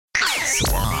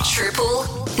SWAT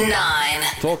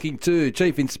 999. Talking to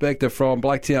Chief Inspector from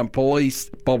Blacktown Police,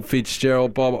 Bob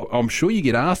Fitzgerald. Bob, I'm sure you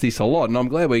get asked this a lot, and I'm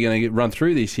glad we're going to run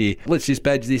through this here. Let's just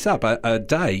badge this up. A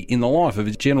day in the life of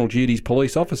a general duties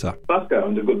police officer. Busco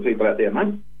and the good people out there,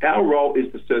 mate. Our role is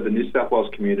to serve the New South Wales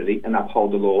community and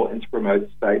uphold the law and to promote a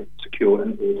safe, secure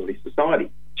and orderly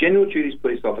society. General duties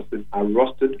police officers are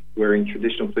rostered wearing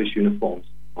traditional police uniforms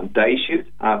on day shift,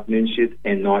 afternoon shift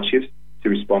and night shifts to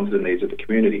respond to the needs of the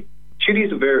community.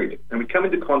 Duties are varied, and we come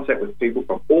into contact with people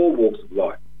from all walks of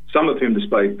life, some of whom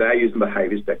display values and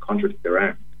behaviours that contradict their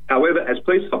own. However, as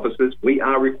police officers, we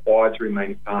are required to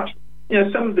remain impartial.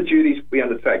 Some of the duties we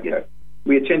undertake,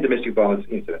 we attend domestic violence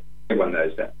incidents. Everyone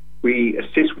knows that. We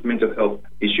assist with mental health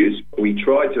issues. We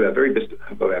try to our very best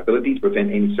of our ability to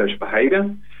prevent any social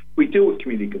behaviour. We deal with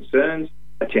community concerns,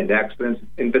 attend accidents,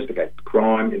 investigate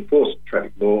crime, enforce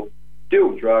traffic law, deal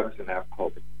with drugs and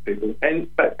alcohol people, and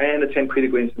attend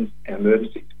critical incidents and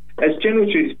emergencies. As general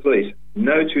duties police,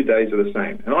 no 2 days are the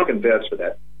same, and I can vouch for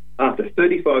that. After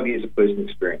 35 years of policing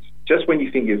experience, just when you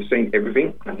think you've seen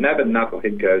everything, another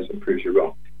knucklehead goes and proves you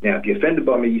wrong. Now, if you're offended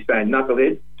by me saying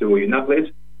knucklehead to all you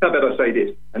knuckleheads, how about I say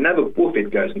this? Another bullhead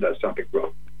goes and does something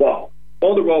wrong.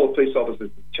 While the role of police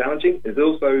officers is challenging, it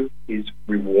also is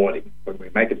rewarding when we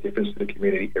make a difference to the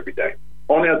community every day.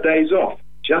 On our days off,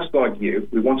 just like you,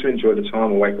 we want to enjoy the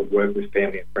time away from work with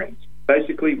family and friends.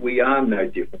 Basically, we are no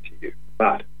different to you,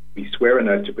 but we swear an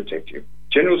oath to protect you.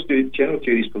 General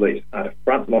duties police are the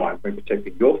front line when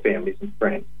protecting your families and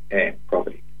friends and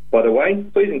property. By the way,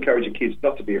 please encourage your kids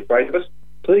not to be afraid of us.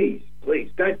 Please,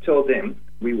 don't tell them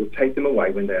we will take them away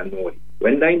when they are naughty.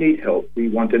 When they need help, we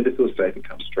want them to feel safe and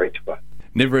come straight to us.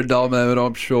 Never a dull moment,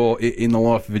 I'm sure, in the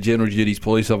life of a general duties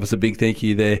police officer. Big thank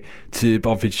you there to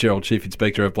Bob Fitzgerald, Chief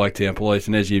Inspector of Blacktown Police.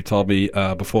 And as you've told me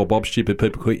before, Bob, stupid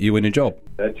people quit, you win a job.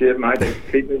 That's it, mate.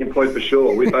 Keep me employed for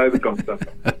sure. We've overcome something.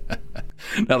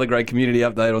 Another great community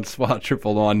update on SWAT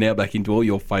 999. Now back into all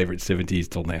your favourite 70s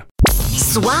till now.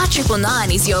 SWAT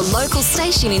 999 is your local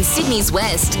station in Sydney's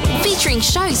West, featuring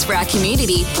shows for our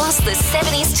community, plus the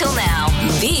 70s till now.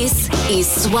 This is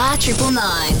SWAT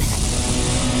 999.